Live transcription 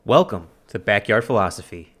Welcome to Backyard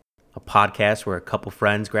Philosophy, a podcast where a couple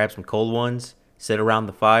friends grab some cold ones, sit around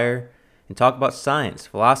the fire, and talk about science,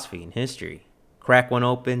 philosophy, and history. Crack one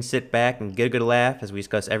open, sit back, and get a good laugh as we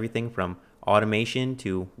discuss everything from automation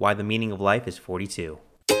to why the meaning of life is 42.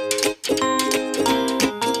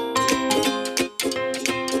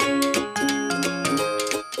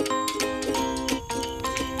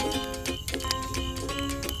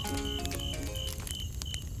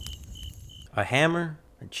 A hammer,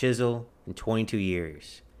 a chisel, and 22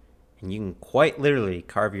 years. And you can quite literally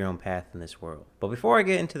carve your own path in this world. But before I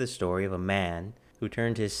get into the story of a man who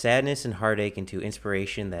turned his sadness and heartache into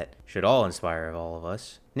inspiration that should all inspire all of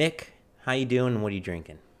us, Nick, how you doing and what are you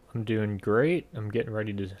drinking? I'm doing great. I'm getting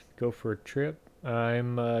ready to go for a trip.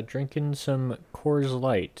 I'm drinking some Coors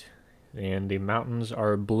Light, and the mountains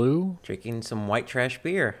are blue. Drinking some white trash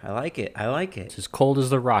beer. I like it. It's as cold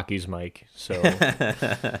as the Rockies, Mike. So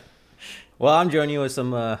Well, I'm joining you with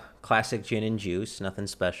some classic gin and juice. Nothing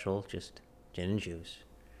special, just gin and juice.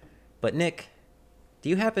 But Nick, do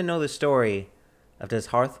you happen to know the story of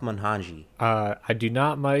Dashrath Manjhi? I do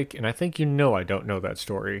not, Mike, and I think you know I don't know that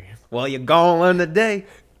story. Well, you're going to learn today.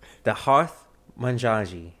 Dashrath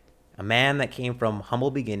Manjhi, a man that came from humble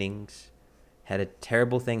beginnings, had a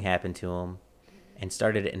terrible thing happen to him, and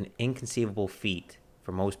started an inconceivable feat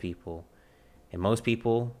for most people. And most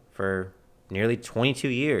people, for nearly 22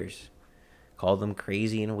 years, called them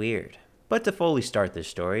crazy and weird. But to fully start this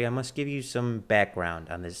story, I must give you some background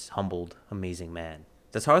on this humbled, amazing man.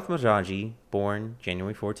 Dashrath Manjhi, born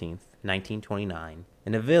January 14th, 1929,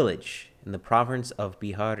 in a village in the province of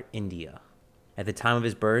Bihar, India. At the time of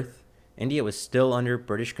his birth, India was still under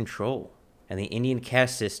British control, and the Indian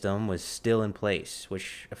caste system was still in place,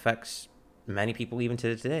 which affects many people even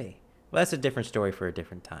to today. But that's a different story for a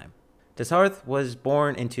different time. Dashrath was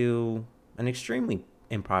born into an extremely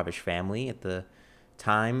impoverished family. At the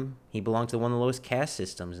time, he belonged to one of the lowest caste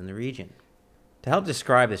systems in the region. To help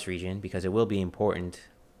describe this region, because it will be important,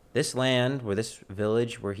 this land, where this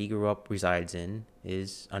village where he grew up resides in,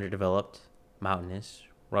 is underdeveloped, mountainous,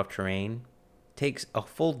 rough terrain. It takes a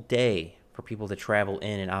full day for people to travel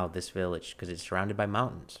in and out of this village because it's surrounded by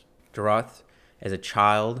mountains. Dashrath, as a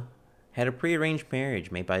child, had a prearranged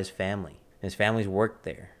marriage made by his family. His family's worked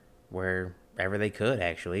there, wherever they could,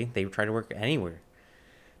 actually. They tried to work anywhere.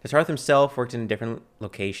 Dashrath himself worked in different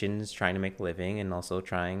locations trying to make a living and also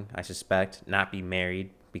trying, I suspect, not be married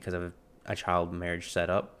because of a child marriage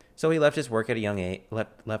setup. So he left his work at a young age,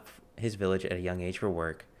 left his village at a young age for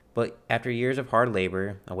work. But after years of hard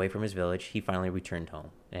labor away from his village, he finally returned home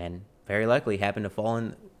and very likely happened to fall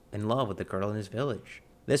in love with the girl in his village.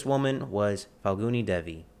 This woman was Falguni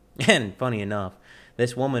Devi. And funny enough,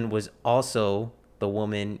 this woman was also the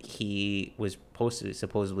woman he was supposed to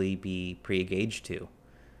supposedly be pre-engaged to.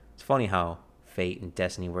 It's funny how fate and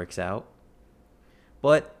destiny works out.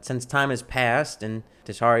 But since time has passed and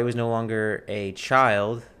Dashrath was no longer a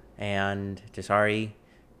child, and Dashrath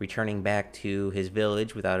returning back to his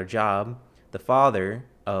village without a job, the father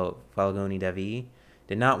of Falguni Devi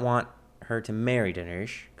did not want her to marry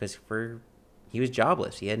Dinesh because he was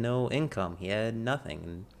jobless. He had no income. He had nothing.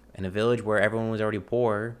 And in a village where everyone was already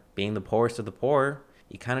poor, being the poorest of the poor,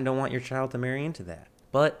 you kind of don't want your child to marry into that.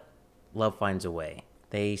 But love finds a way.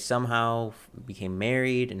 They somehow became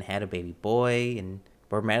married and had a baby boy and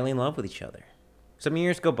were madly in love with each other. Some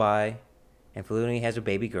years go by, and Falguni has a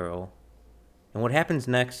baby girl. And what happens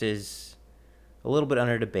next is a little bit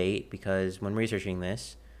under debate because when researching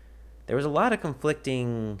this, there was a lot of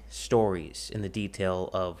conflicting stories in the detail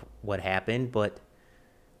of what happened, but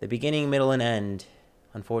the beginning, middle, and end,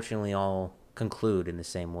 unfortunately, all conclude in the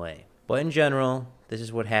same way. But in general, this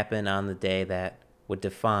is what happened on the day that would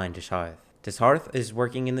define Dashrath. Dashrath is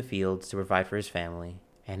working in the fields to provide for his family,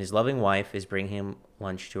 and his loving wife is bringing him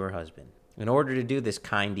lunch to her husband. In order to do this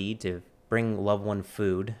kind deed to bring loved one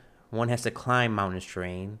food, one has to climb mountainous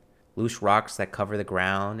terrain, loose rocks that cover the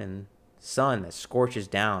ground, and sun that scorches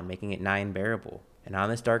down, making it nigh unbearable. And on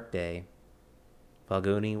this dark day,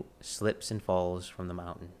 Falguni slips and falls from the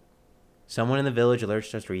mountain. Someone in the village alerts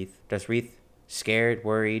Dashrath. Dashrath, scared,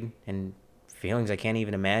 worried, and feelings I can't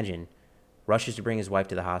even imagine, rushes to bring his wife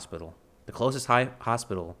to the hospital. The closest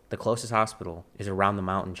hospital is around the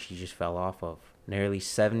mountain she just fell off of, nearly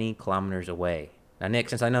 70 kilometers away. Now, Nick,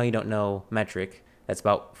 since I know you don't know metric, that's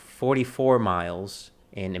about 44 miles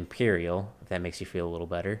in imperial, if that makes you feel a little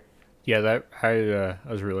better. Yeah, I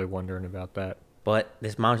was really wondering about that. But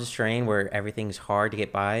this mountainous terrain where everything's hard to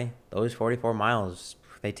get by, those 44 miles,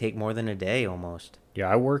 they take more than a day almost. Yeah,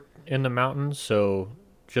 I work in the mountains, so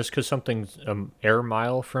just because something's an air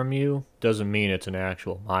mile from you doesn't mean it's an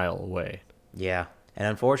actual mile away. Yeah. And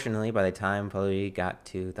unfortunately, by the time Chloe got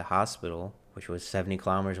to the hospital, which was 70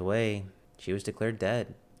 kilometers away, she was declared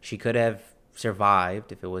dead. She could have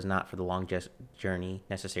survived if it was not for the long journey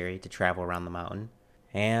necessary to travel around the mountain.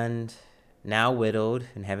 And now widowed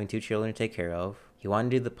and having 2 children to take care of, he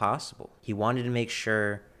wanted to do the possible. He wanted to make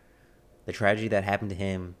sure the tragedy that happened to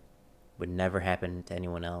him would never happen to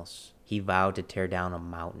anyone else. He vowed to tear down a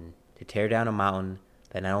mountain. To tear down a mountain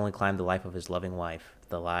that not only climbed the life of his loving wife, but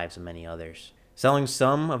the lives of many others. Selling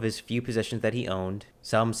some of his few possessions that he owned.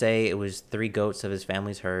 Some say it was 3 goats of his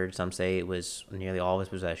family's herd. Some say it was nearly all of his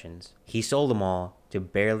possessions. He sold them all to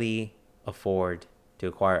barely afford to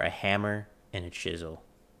acquire a hammer and a chisel.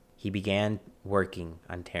 He began working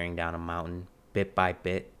on tearing down a mountain, bit by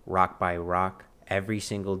bit, rock by rock, every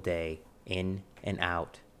single day, in and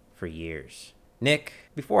out, for years. Nick,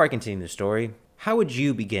 before I continue the story, how would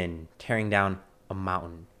you begin tearing down a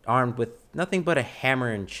mountain, armed with nothing but a hammer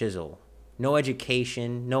and chisel? No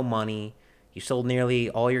education, no money. You sold nearly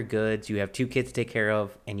all your goods, you have 2 kids to take care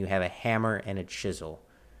of, and you have a hammer and a chisel.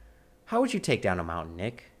 How would you take down a mountain,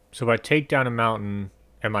 Nick? So if I take down a mountain,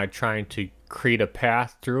 am I trying to create a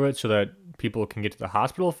path through it so that people can get to the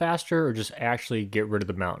hospital faster, or just actually get rid of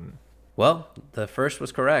the mountain? Well, the first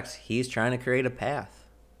was correct. He's trying to create a path.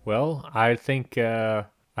 Well, I think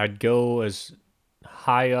I'd go as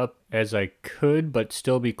high up as I could, but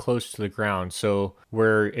still be close to the ground. So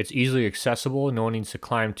where it's easily accessible, no one needs to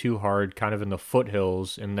climb too hard, kind of in the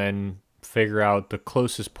foothills, and then figure out the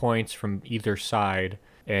closest points from either side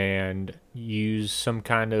and use some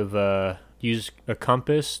kind of use a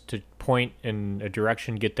compass to point in a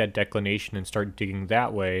direction, get that declination, and start digging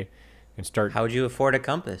that way. And start. How would you afford a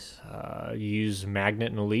compass? Use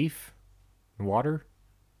magnet and a leaf, and water,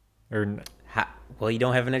 or Well, you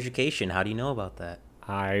don't have an education. How do you know about that?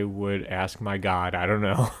 I would ask my God. I don't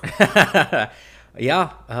know.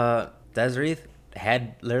 Yeah, Dashrath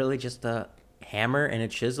had literally just a hammer and a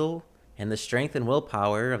chisel, and the strength and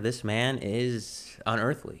willpower of this man is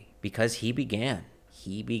unearthly because he began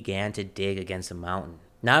to dig against a mountain.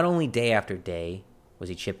 Not only day after day was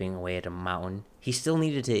he chipping away at a mountain, he still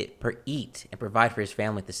needed to eat and provide for his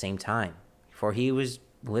family at the same time, for he was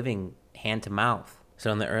living hand to mouth.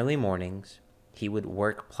 So in the early mornings, he would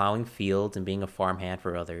work plowing fields and being a farmhand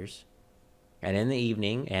for others. And in the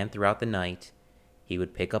evening and throughout the night, he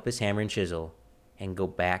would pick up his hammer and chisel and go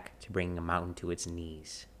back to bringing a mountain to its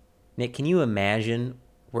knees. Nick, can you imagine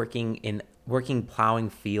working plowing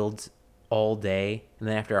fields all day, and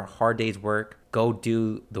then after a hard day's work, go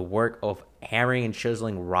do the work of hammering and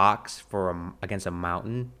chiseling rocks against a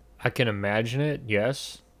mountain? I can imagine it,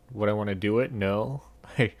 yes. Would I want to do it? No.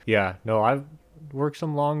 Yeah, no, I've worked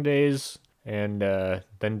some long days and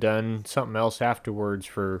then done something else afterwards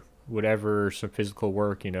for whatever, some physical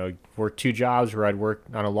work. Worked 2 jobs where I'd work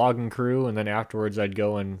on a logging crew, and then afterwards I'd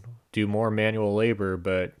go and do more manual labor,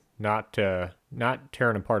 but not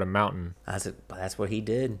tearing apart a mountain. That's what he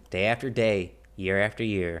did. Day after day, year after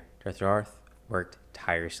year, Dashrath worked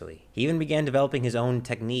tirelessly. He even began developing his own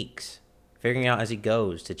techniques, figuring out as he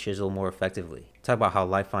goes to chisel more effectively. Talk about how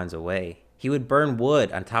life finds a way. He would burn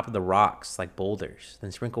wood on top of the rocks like boulders,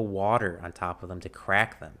 then sprinkle water on top of them to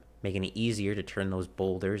crack them, making it easier to turn those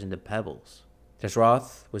boulders into pebbles.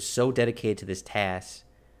 Dashrath was so dedicated to this task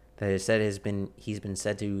that he's been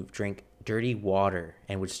said to drink dirty water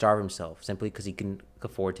and would starve himself simply because he couldn't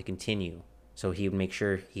afford to continue. So he would make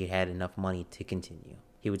sure he had enough money to continue.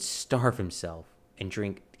 He would starve himself and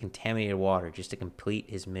drink contaminated water just to complete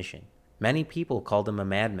his mission. Many people called him a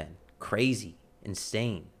madman, crazy,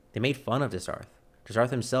 insane. They made fun of Dashrath.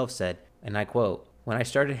 Dashrath himself said, and I quote, "When I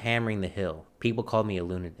started hammering the hill, people called me a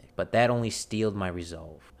lunatic, but that only steeled my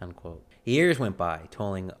resolve," unquote. Years went by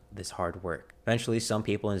toiling this hard work. Eventually, some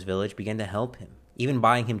people in his village began to help him, even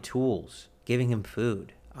buying him tools, giving him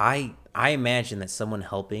food. I imagine that someone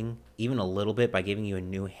helping, even a little bit, by giving you a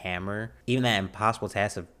new hammer, even that impossible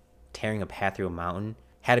task of tearing a path through a mountain,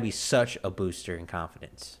 had to be such a booster in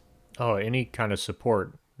confidence. Oh, any kind of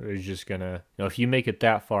support is just gonna, if you make it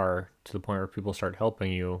that far to the point where people start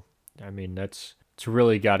helping you, I mean, it's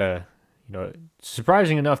really gotta,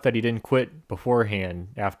 surprising enough that he didn't quit beforehand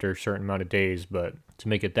after a certain amount of days, but to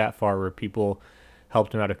make it that far where people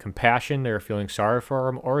helped him out of compassion, they were feeling sorry for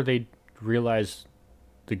him, or they realized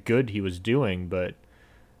the good he was doing, but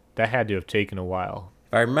that had to have taken a while.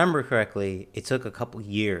 If I remember correctly, it took a couple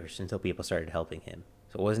years until people started helping him.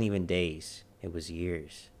 So it wasn't even days, it was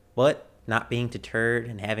years. But not being deterred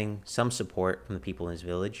and having some support from the people in his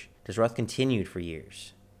village, Dashrath continued for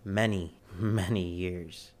years. Many, many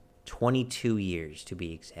years. 22 years to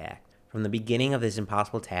be exact. From the beginning of this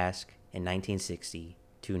impossible task in 1960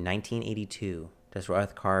 to 1982,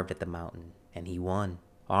 Dashrath carved at the mountain. And he won.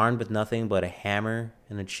 Armed with nothing but a hammer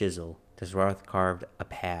and a chisel, Dashrath carved a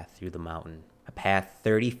path through the mountain, a path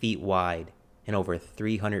 30 feet wide and over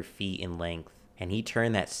 300 feet in length. And he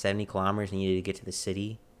turned that 70 kilometers needed to get to the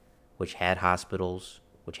city, which had hospitals,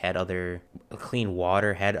 which had other clean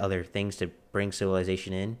water, had other things to bring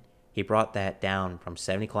civilization in. He brought that down from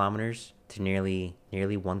 70 kilometers to nearly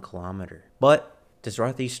 1 kilometer. But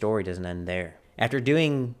Dashrath's story doesn't end there. After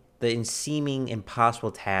doing the seeming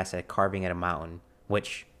impossible task at carving at a mountain,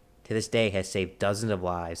 which to this day has saved dozens of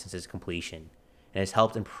lives since its completion and has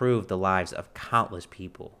helped improve the lives of countless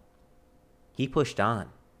people, he pushed on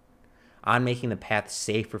making the path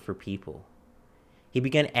safer for people. He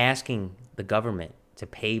began asking the government to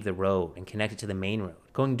pave the road and connect it to the main road,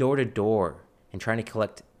 going door to door and trying to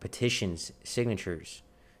collect petitions, signatures,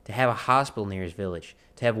 to have a hospital near his village,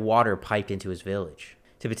 to have water piped into his village.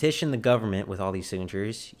 To petition the government with all these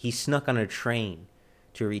signatures, he snuck on a train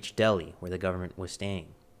to reach Delhi, where the government was staying.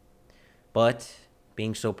 But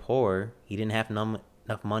being so poor, he didn't have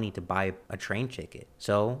enough money to buy a train ticket.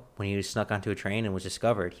 So when he was snuck onto a train and was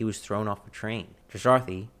discovered, he was thrown off the train.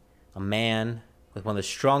 Dashrath, a man with one of the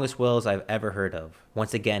strongest wills I've ever heard of,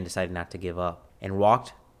 once again decided not to give up and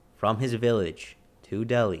walked from his village to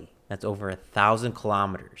Delhi. That's over 1,000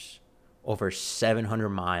 kilometers, over 700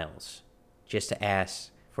 miles, just to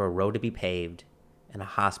ask for a road to be paved and a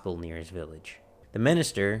hospital near his village. The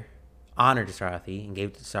minister honored Dashrath and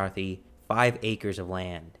gave Dashrath 5 acres of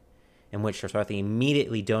land, in which Dashrath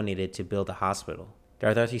immediately donated to build a hospital.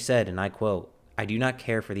 Dashrath said, and I quote, "I do not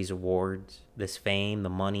care for these awards, this fame, the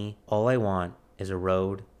money. All I want is a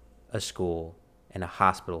road, a school, and a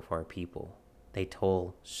hospital for our people. They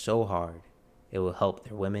toil so hard. It will help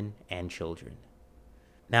their women and children."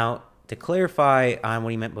 Now, to clarify on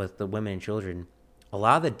what he meant with the women and children, a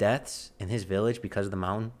lot of the deaths in his village because of the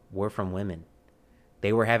mountain were from women.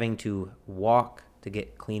 They were having to walk to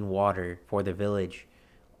get clean water for the village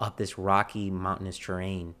up this rocky, mountainous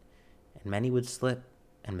terrain, and many would slip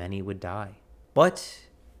and many would die. But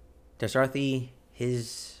Dashrath,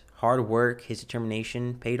 his hard work, his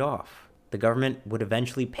determination paid off. The government would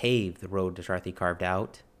eventually pave the road Dashrath carved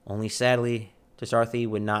out, only sadly, Dashrath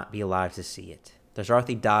would not be alive to see it.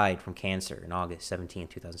 Dashrath died from cancer on August 17,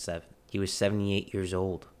 2007. He was 78 years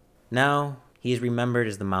old. Now, he is remembered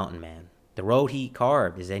as the Mountain Man. The road he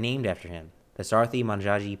carved is named after him, the Dashrath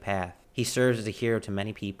Manjhi path. He serves as a hero to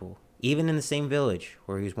many people, even in the same village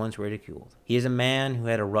where he was once ridiculed. He is a man who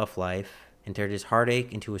had a rough life and turned his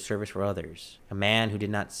heartache into a service for others. A man who did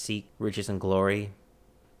not seek riches and glory,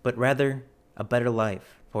 but rather a better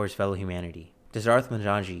life for his fellow humanity. Dashrath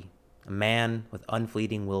Manjhi, a man with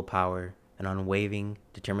unfleeting willpower and unwavering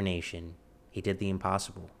determination, he did the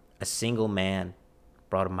impossible. A single man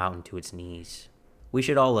brought a mountain to its knees. We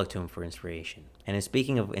should all look to him for inspiration. And in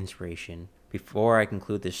speaking of inspiration, before I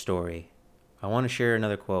conclude this story, I want to share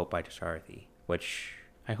another quote by Dashrath, which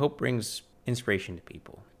I hope brings inspiration to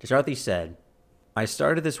people. Dashrath said, "I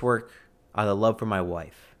started this work out of love for my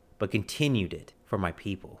wife, but continued it for my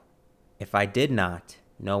people. If I did not,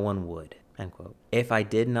 no one would." End quote. If I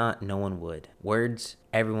did not, no one would. Words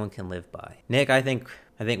everyone can live by. Nick, I think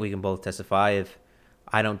we can both testify. If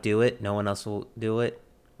I don't do it, no one else will do it.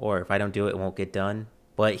 Or if I don't do it, it won't get done.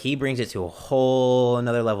 But he brings it to a whole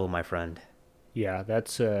another level, my friend. Yeah,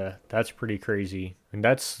 that's pretty crazy. And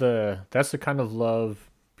that's the kind of love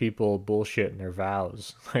people bullshit in their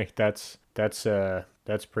vows. Like that's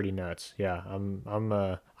pretty nuts. Yeah,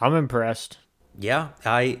 I'm impressed. Yeah,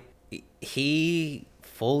 he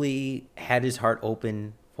fully had his heart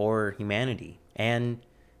open for humanity. And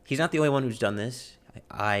he's not the only one who's done this.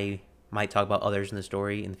 I might talk about others in the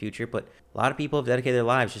story in the future, but a lot of people have dedicated their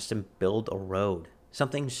lives just to build a road.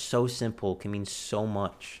 Something so simple can mean so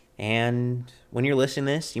much. And when you're listening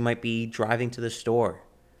to this, you might be driving to the store.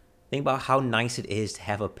 Think about how nice it is to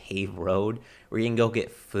have a paved road where you can go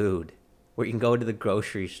get food, where you can go to the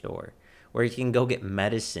grocery store, where you can go get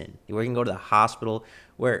medicine, where you can go to the hospital,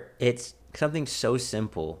 where it's something so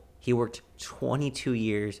simple. He worked 22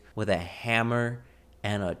 years with a hammer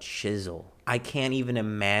and a chisel. I can't even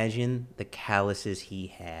imagine the calluses he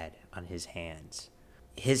had on his hands.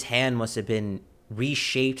 His hand must have been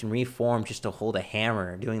reshaped and reformed just to hold a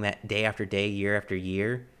hammer, doing that day after day, year after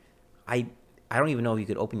year. I don't even know if you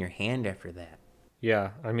could open your hand after that.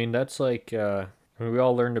 Yeah, I mean that's like we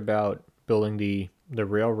all learned about building the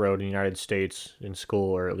railroad in the United States in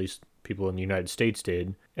school, or at least people in the United States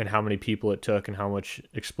did, and how many people it took and how much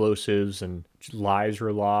explosives and lives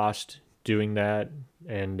were lost doing that.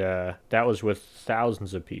 And that was with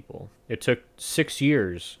thousands of people. It took 6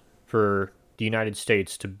 years for the United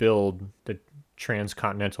States to build the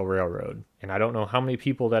transcontinental railroad. And I don't know how many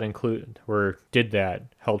people that did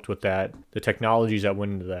that, helped with that, the technologies that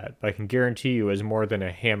went into that. But I can guarantee you it was more than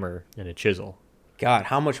a hammer and a chisel. God,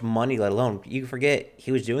 how much money, let alone, you forget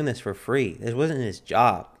he was doing this for free. This wasn't his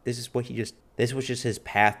job. This was just his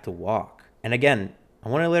path to walk. And again, I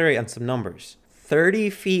want to iterate on some numbers. 30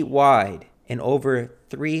 feet wide and over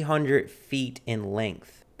 300 feet in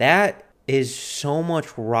length. That is so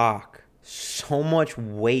much rock, so much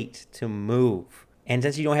weight to move. And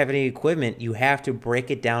since you don't have any equipment, you have to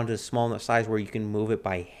break it down to a small enough size where you can move it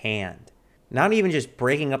by hand. Not even just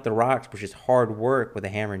breaking up the rocks, which is hard work with a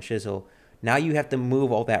hammer and chisel. Now you have to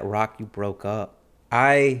move all that rock you broke up.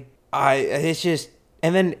 It's just,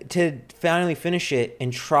 and then to finally finish it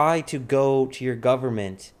and try to go to your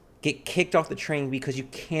government, get kicked off the train because you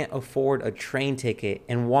can't afford a train ticket,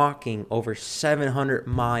 and walking over 700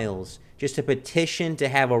 miles just to petition to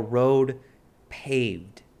have a road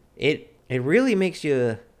paved. It really makes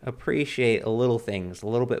you appreciate a little things a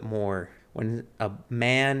little bit more when a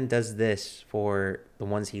man does this for the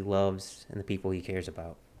ones he loves and the people he cares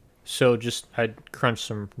about. So I'd crunch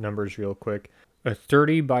some numbers real quick. A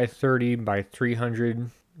 30 by 30 by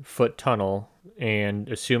 300 foot tunnel, and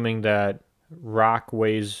assuming that rock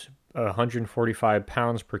weighs 145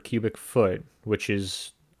 pounds per cubic foot, which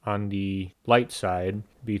is on the light side,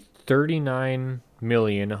 be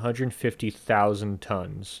 39,150,000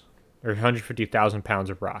 tons, or 150,000 pounds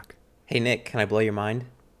of rock. Hey, Nick, can I blow your mind?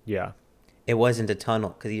 Yeah. It wasn't a tunnel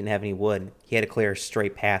because he didn't have any wood. He had to clear a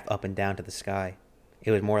straight path up and down to the sky. It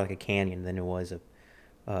was more like a canyon than it was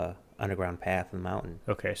a underground path in the mountain.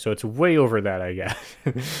 Okay, so it's way over that, I guess.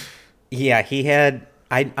 Yeah, he had...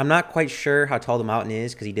 I'm not quite sure how tall the mountain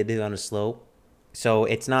is because he did it on a slope. So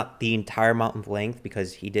it's not the entire mountain's length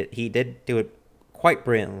because he did do it quite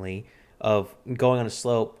brilliantly of going on a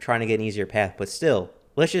slope, trying to get an easier path. But still,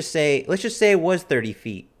 let's just say it was 30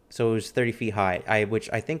 feet. So it was 30 feet high, which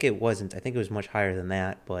I think it wasn't. I think it was much higher than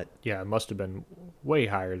that. But yeah, it must have been way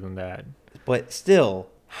higher than that. But still,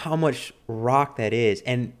 how much rock that is.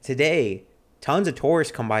 And today, tons of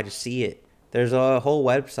tourists come by to see it. There's a whole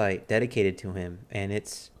website dedicated to him, and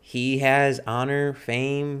he has honor,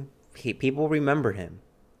 fame. People remember him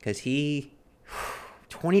because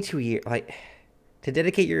 22 years, like, to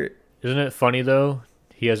dedicate your... Isn't it funny, though?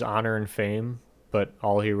 He has honor and fame, but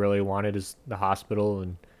all he really wanted is the hospital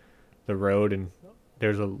and the road, and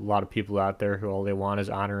there's a lot of people out there who all they want is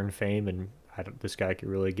honor and fame, and this guy could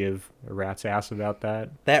really give a rat's ass about that.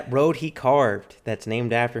 That road he carved that's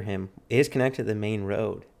named after him is connected to the main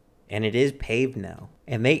road. And it is paved now.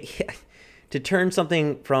 And to turn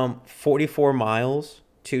something from 44 miles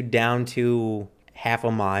to down to half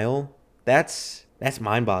a mile, that's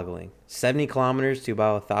mind-boggling. 70 kilometers to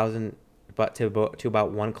about 1,000, to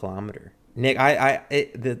about 1 kilometer. Nick,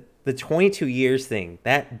 the 22 years thing,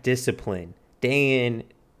 that discipline, day in,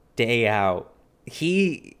 day out,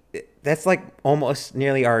 that's like almost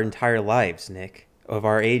nearly our entire lives, Nick, of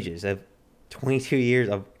our ages, of 22 years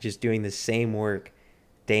of just doing the same work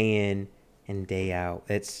day in and day out.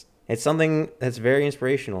 It's something that's very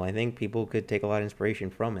inspirational. I think people could take a lot of inspiration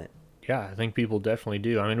from it. Yeah, I think people definitely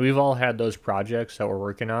do. I mean, we've all had those projects that we're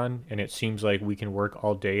working on, and it seems like we can work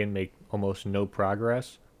all day and make almost no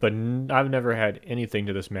progress. But I've never had anything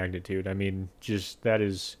to this magnitude. I mean, that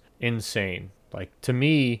is insane. Like, to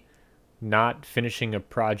me, not finishing a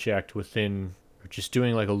project within, or just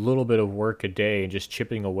doing like a little bit of work a day and just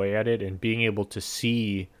chipping away at it and being able to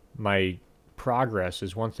see my progress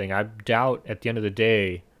is one thing. I doubt at the end of the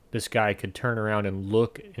day this guy could turn around and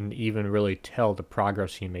look and even really tell the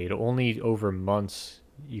progress he made. Only over months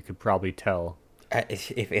you could probably tell.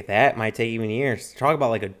 If that might take even years. Talk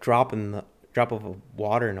about like a drop of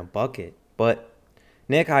water in a bucket. But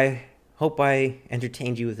Nick, I hope I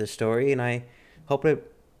entertained you with this story, and I hope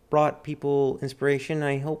it brought people inspiration.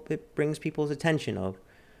 I hope it brings people's attention of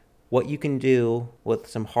what you can do with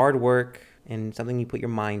some hard work and something you put your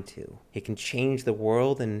mind to. It can change the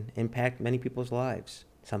world and impact many people's lives.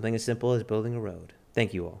 Something as simple as building a road.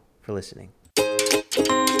 Thank you all for listening.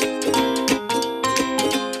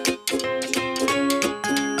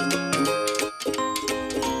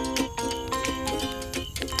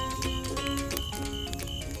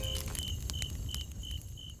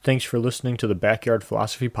 Thanks for listening to the Backyard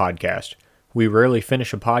Philosophy Podcast. We rarely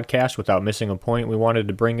finish a podcast without missing a point we wanted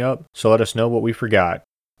to bring up, so let us know what we forgot.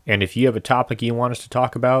 And if you have a topic you want us to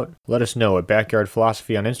talk about, let us know at Backyard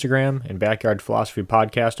Philosophy on Instagram and Backyard Philosophy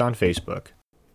Podcast on Facebook.